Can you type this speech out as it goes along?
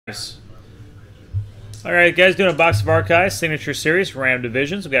Alright guys, doing a box of Archives, Signature Series, Random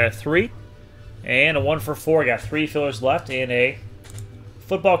Divisions. We've got a 3 and a 1 for 4. We got 3 fillers left and a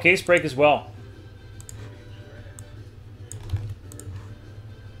football case break as well.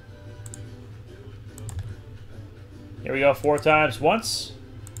 Here we go, 4 times. Once,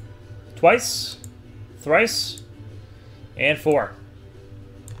 twice, thrice, and 4.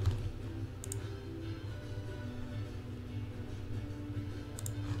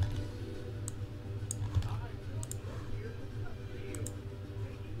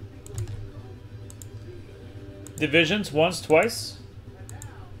 Divisions, once, twice,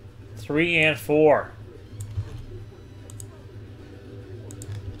 3 and 4.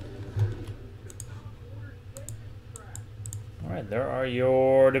 All right, there are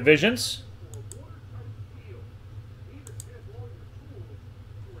your divisions.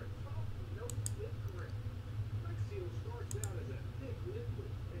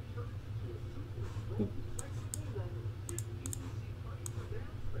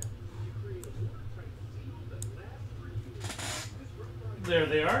 There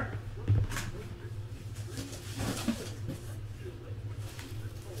they are.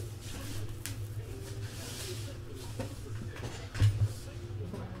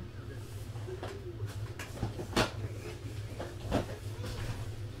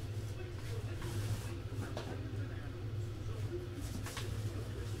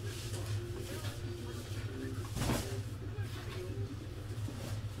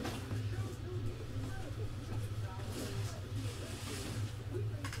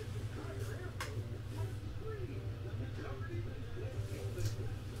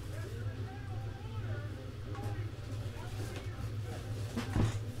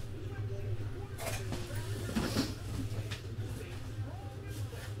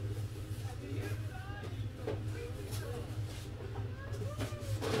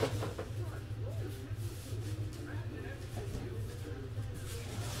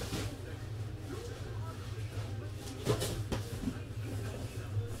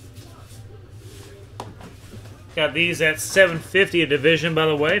 Got these at $7.50 a division, by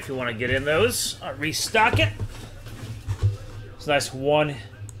the way, if you want to get in those. I'll restock it. It's a nice 1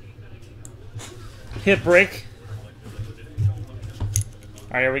 hit break.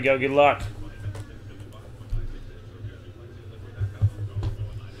 All right, here we go. Good luck.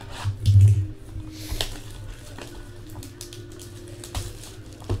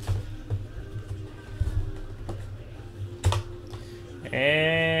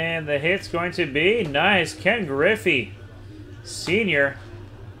 And the hit's going to be nice. Ken Griffey, Senior,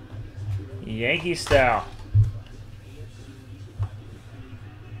 Yankee style.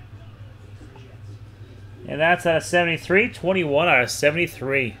 And that's out of 73, 21 out of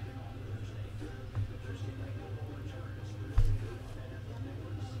 73.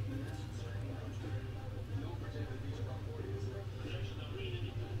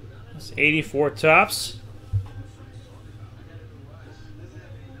 That's 84 tops.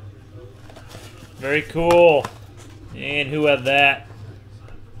 Very cool. And who had that?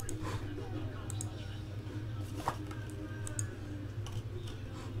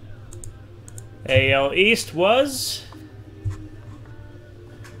 AL East was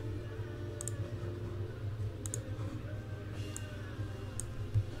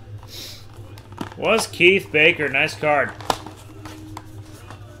Keith Baker. Nice card.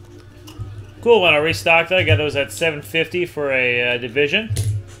 Cool one. I restocked that. I got those at $7.50 for a division.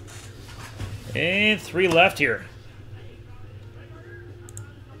 And 3 left here.